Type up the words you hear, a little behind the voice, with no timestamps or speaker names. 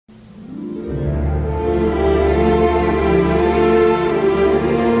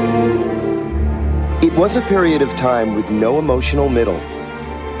was a period of time with no emotional middle,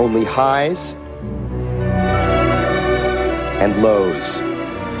 only highs and lows.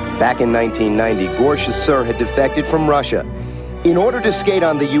 Back in 1990, Gorsha Sur had defected from Russia. In order to skate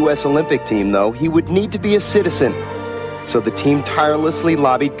on the U.S. Olympic team, though, he would need to be a citizen. So the team tirelessly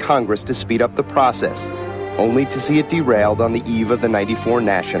lobbied Congress to speed up the process, only to see it derailed on the eve of the '94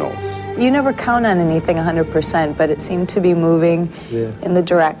 Nationals. You never count on anything 100%, but it seemed to be moving in the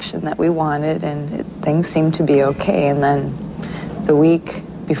direction that we wanted, and things seemed to be okay. And then the week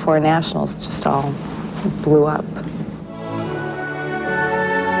before Nationals, it just all blew up.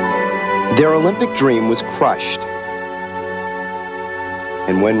 Their Olympic dream was crushed.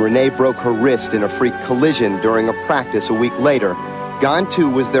 And when Renée broke her wrist in a freak collision during a practice a week later, gone too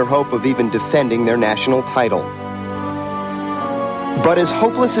was their hope of even defending their national title. But as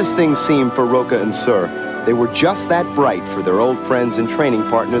hopeless as things seemed for Roca and Sur, they were just that bright for their old friends and training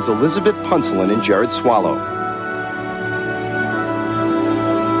partners Elizabeth Punsalan Jerod Swallow.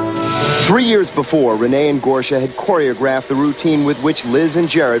 3 years before, Renée and Gorsha had choreographed the routine with which Liz and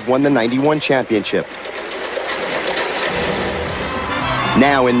Jerod won the '91 championship.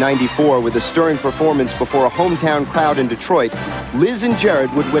 Now in '94, with a stirring performance before a hometown crowd in Detroit, Liz and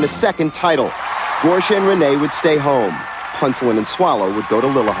Jerod would win a second title. Gorsha and Renée would stay home. Punsalan and Swallow would go to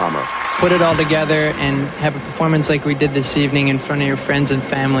Lillehammer. Put it all together and have a performance like we did this evening in front of your friends and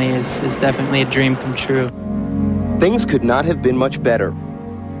family is definitely a dream come true. Things could not have been much better.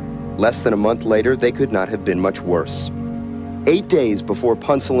 Less than a month later, they could not have been much worse. 8 days before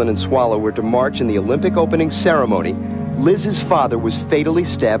Punsalan and Swallow were to march in the Olympic opening ceremony, Liz's father was fatally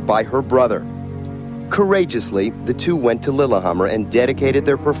stabbed by her brother. Courageously, the two went to Lillehammer and dedicated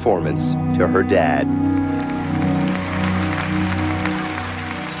their performance to her dad.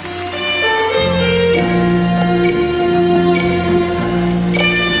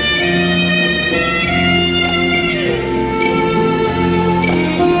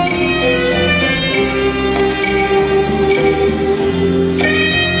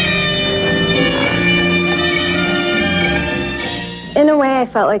 In a way, I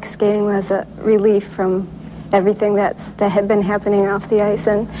felt like skating was a relief from everything that had been happening off the ice.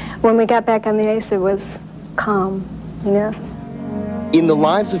 And when we got back on the ice, it was calm, you know? In the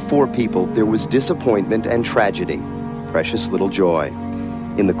lives of 4 people, there was disappointment and tragedy, precious little joy.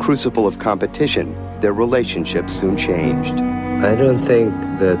 In the crucible of competition, their relationship soon changed. I don't think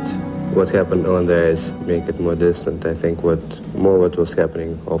that what happened on the ice made it more distant. I think what was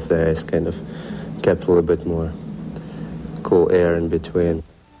happening off the ice kind of kept a little bit more cool air in between.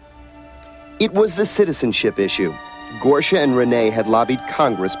 It was the citizenship issue. Gorsha and Renée had lobbied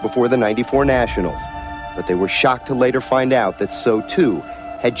Congress before the '94 Nationals, but they were shocked to later find out that so too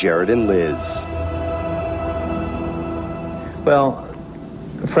had Jerod and Liz. Well,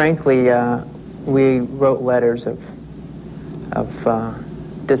 frankly, we wrote letters of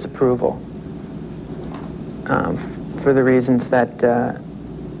disapproval for the reasons that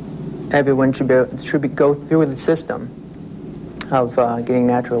everyone should go through the system of getting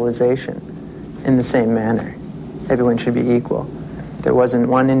naturalization in the same manner. Everyone should be equal. There wasn't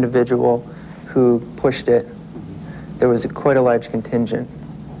one individual who pushed it. There was quite a large contingent,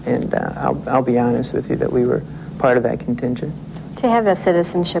 and I'll be honest with you that we were part of that contingent. To have a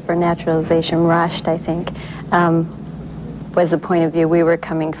citizenship or naturalization rushed, I think, was the point of view we were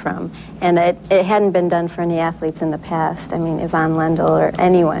coming from. And it hadn't been done for any athletes in the past. I mean, Yvonne Lendl or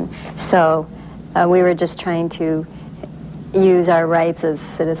anyone. So we were just trying to use our rights as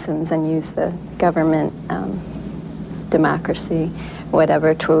citizens and use the government, democracy,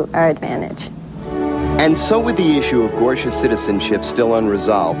 whatever, to our advantage. And so with the issue of Gorsha's citizenship still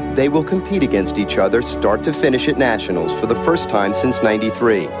unresolved, they will compete against each other start to finish at Nationals for the first time since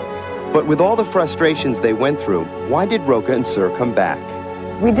 '93. But with all the frustrations they went through, why did Roca and Sur come back?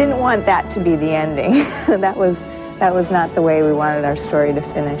 We didn't want that to be the ending. That was not the way we wanted our story to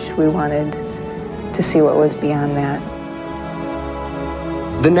finish. We wanted to see what was beyond that.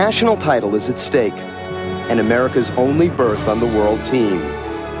 The national title is at stake, and America's only berth on the world team.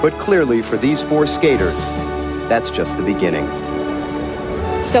 But clearly, for these 4 skaters, that's just the beginning.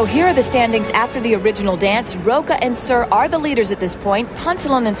 So here are the standings after the original dance. Roca and Sur are the leaders at this point.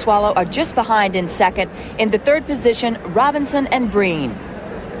 Punsalan and Swallow are just behind in second. In the 3rd position, Robinson and Breen.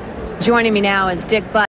 Joining me now is Dick Butt.